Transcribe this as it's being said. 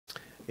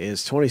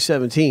is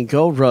 2017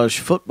 Gold Rush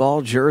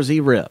football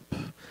jersey rip.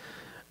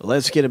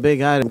 Let's get a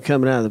big item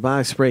coming out of the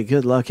box break.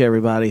 Good luck,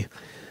 everybody.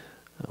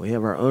 We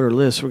have our owner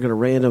list. We're going to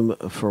random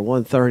for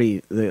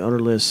 130 the owner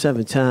list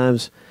 7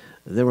 times.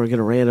 Then we're going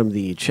to random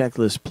the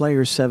checklist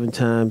players 7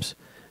 times.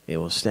 And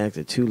we'll stack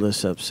the 2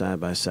 lists up side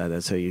by side.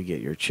 That's how you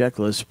get your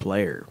checklist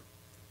player.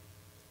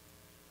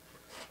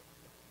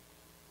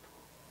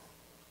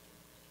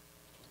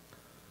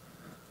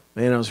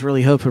 Man, I was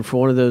really hoping for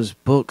one of those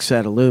books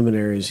out of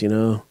Luminaries, you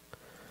know.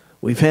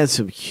 We've had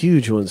some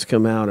huge ones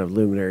come out of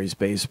Luminaries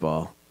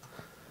baseball.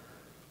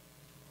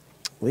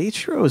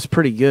 Each row was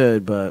pretty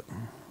good, but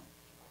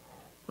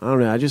I don't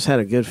know. I just had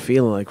a good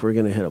feeling like we're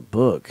going to hit a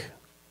book.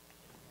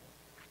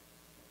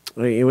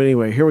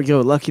 Anyway, here we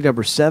go. Lucky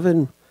number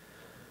 7.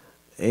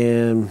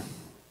 And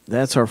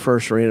that's our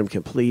first random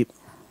complete.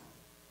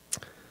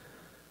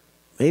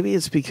 Maybe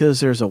it's because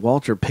there's a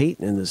Walter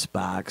Payton in this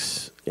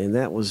box, and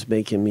that was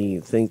making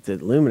me think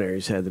that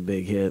Luminaries had the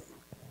big hit,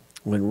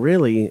 when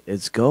really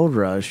it's Gold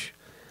Rush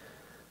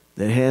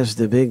that has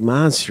the big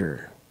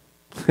monster.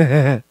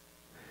 That's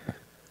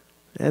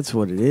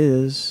what it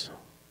is.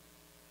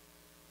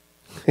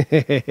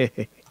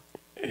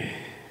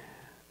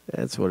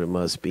 That's what it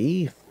must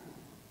be.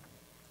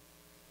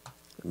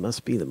 It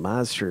must be the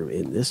monster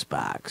in this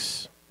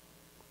box.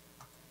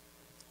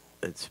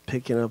 It's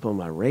picking up on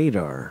my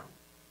radar.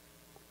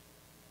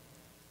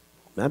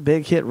 My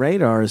big hit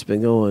radar has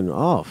been going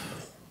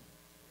off.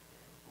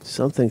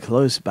 Something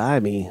close by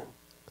me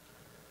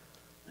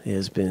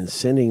has been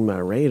sending my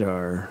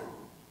radar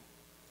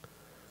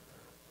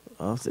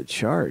off the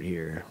chart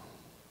here.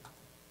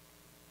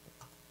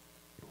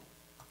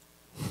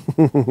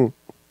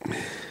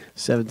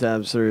 7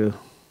 times through.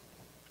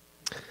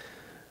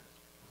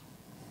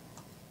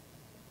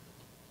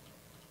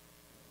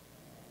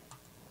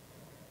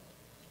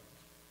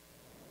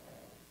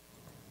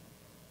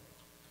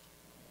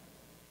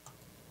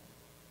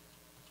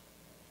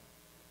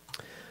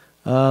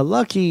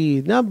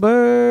 Lucky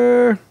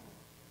number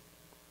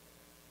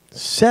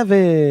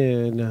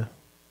 7.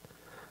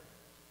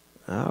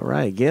 All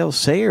right, Gale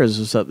Sayers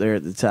was up there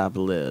at the top of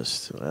the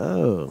list.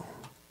 Oh.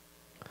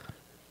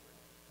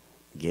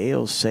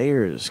 Gale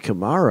Sayers,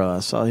 Kamara. I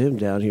saw him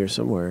down here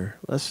somewhere.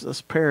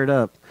 Let's pair it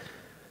up.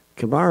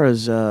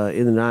 Kamara's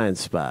in the 9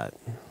 spot.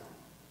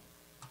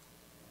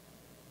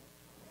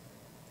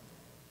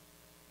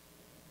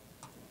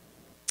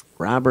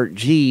 Robert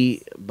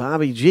G.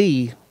 Bobby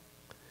G.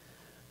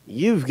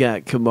 You've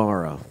got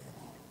Kamara.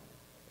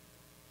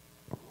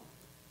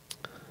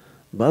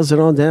 Buzzing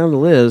on down the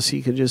list,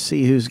 you can just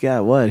see who's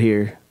got what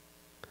here.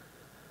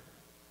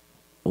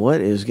 What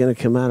is going to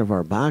come out of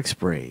our box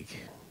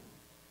break?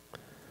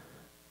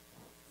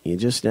 You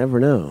just never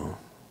know.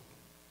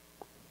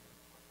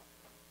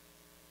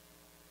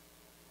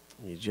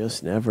 You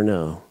just never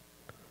know.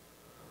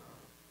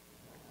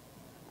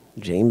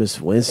 Jameis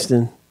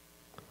Winston.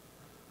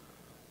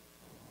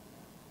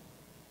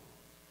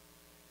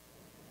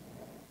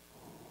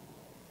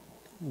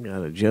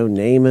 Got a Joe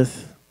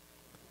Namath.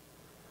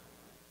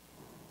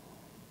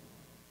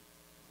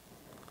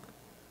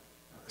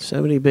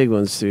 So many big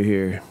ones through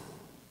here.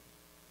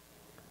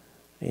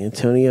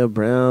 Antonio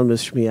Brown,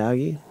 Mr.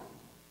 Miyagi.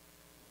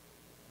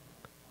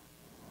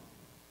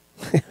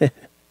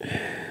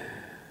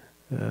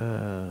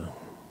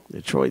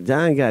 Detroit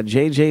Dine got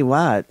J.J.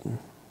 Watt.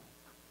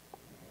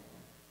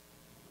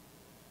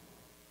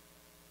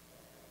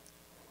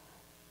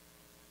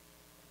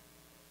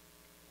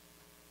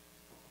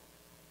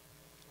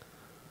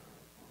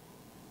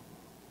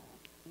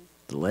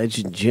 The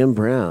legend Jim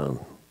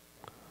Brown.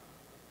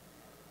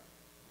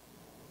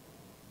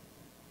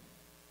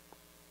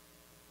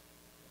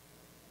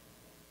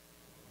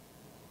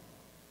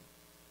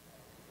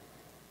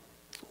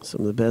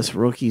 Some of the best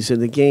rookies in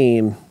the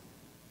game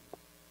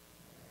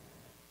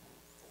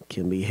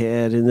can be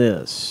had in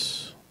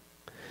this.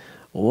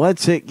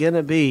 What's it going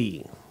to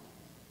be?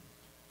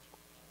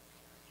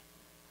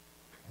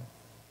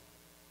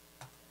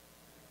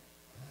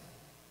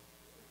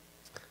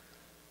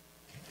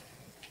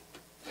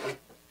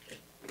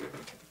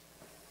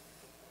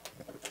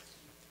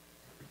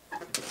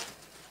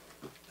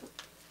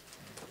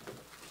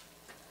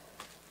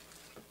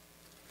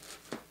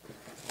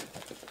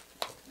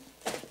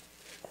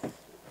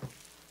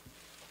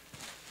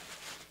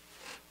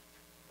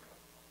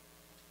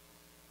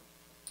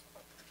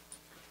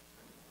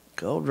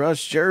 Gold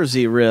Rush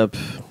jersey rip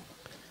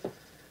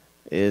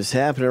is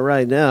happening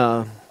right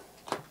now.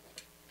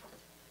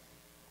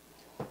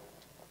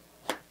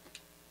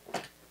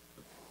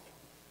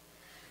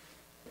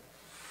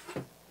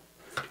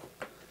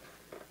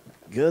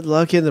 Good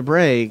luck in the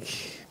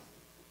break.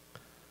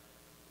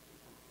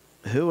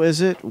 Who is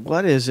it?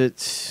 What is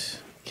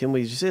it? Can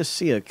we just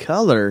see a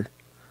color?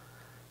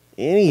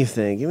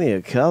 Anything. Give me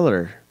a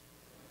color.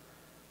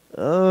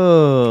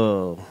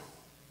 Oh.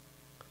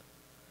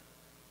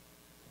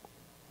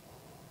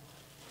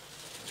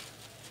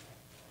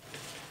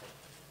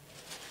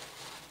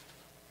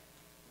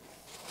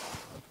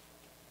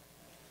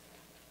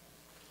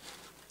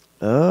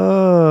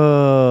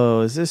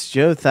 Is this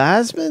Joe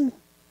Theismann?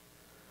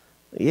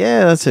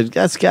 Yeah,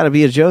 that's got to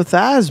be a Joe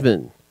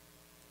Theismann.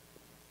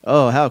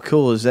 Oh, how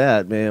cool is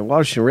that, man?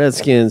 Washington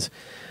Redskins,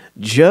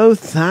 Joe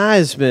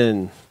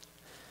Theismann.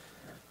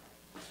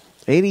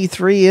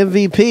 83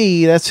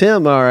 MVP. That's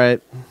him, all right.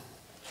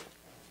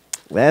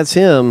 That's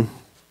him.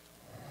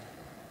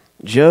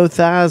 Joe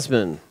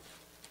Theismann.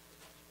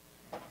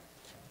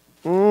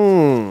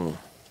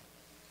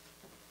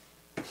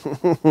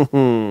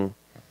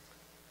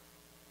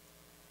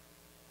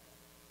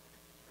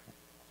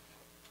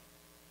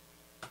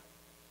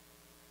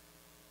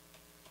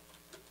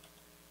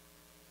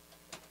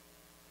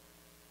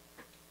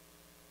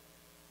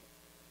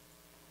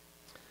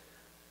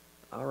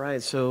 All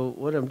right, so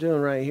what I'm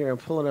doing right here, I'm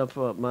pulling up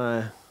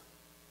my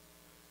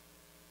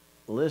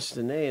list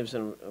of names,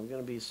 and I'm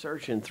going to be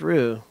searching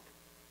through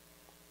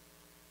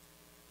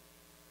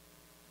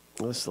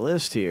this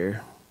list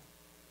here.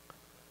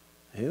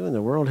 Who in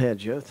the world had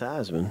Joe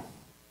Theismann?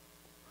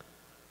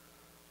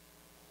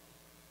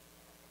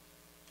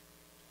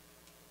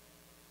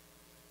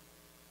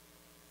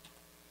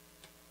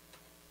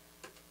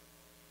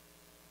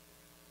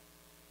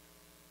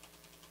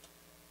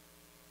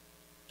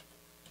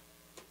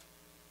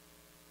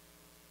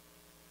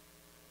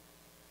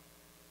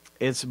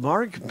 It's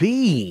Mark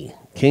B.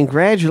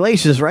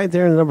 Congratulations, right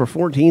there in the number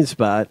 14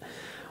 spot.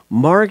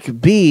 Mark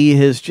B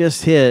has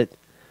just hit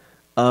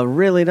a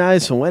really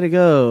nice one. Way to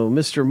go,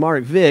 Mr.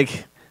 Mark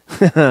Vick.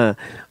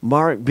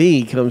 Mark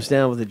B comes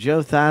down with a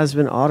Joe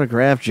Theismann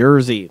autographed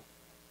jersey.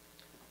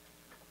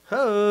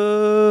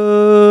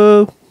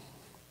 Ho!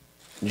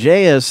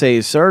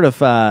 JSA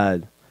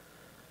certified.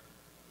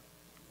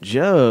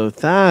 Joe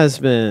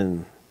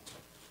Theismann.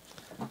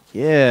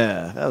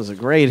 Yeah, that was a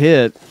great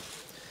hit.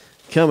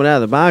 Coming out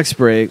of the box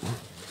break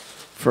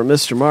for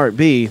Mr. Mark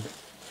B.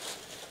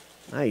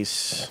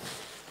 Nice.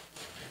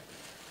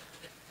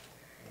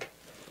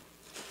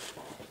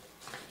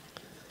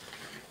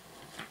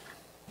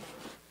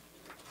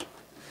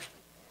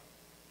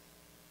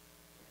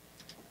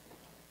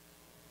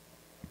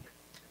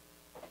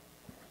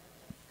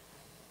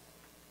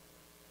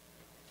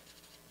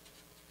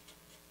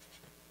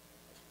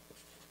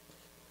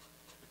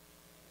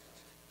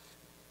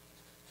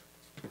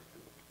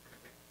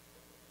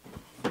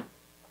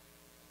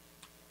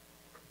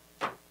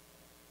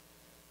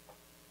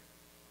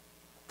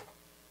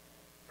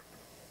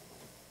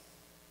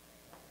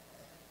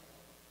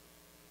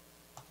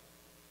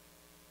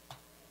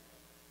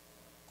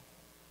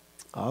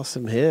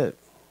 Awesome hit.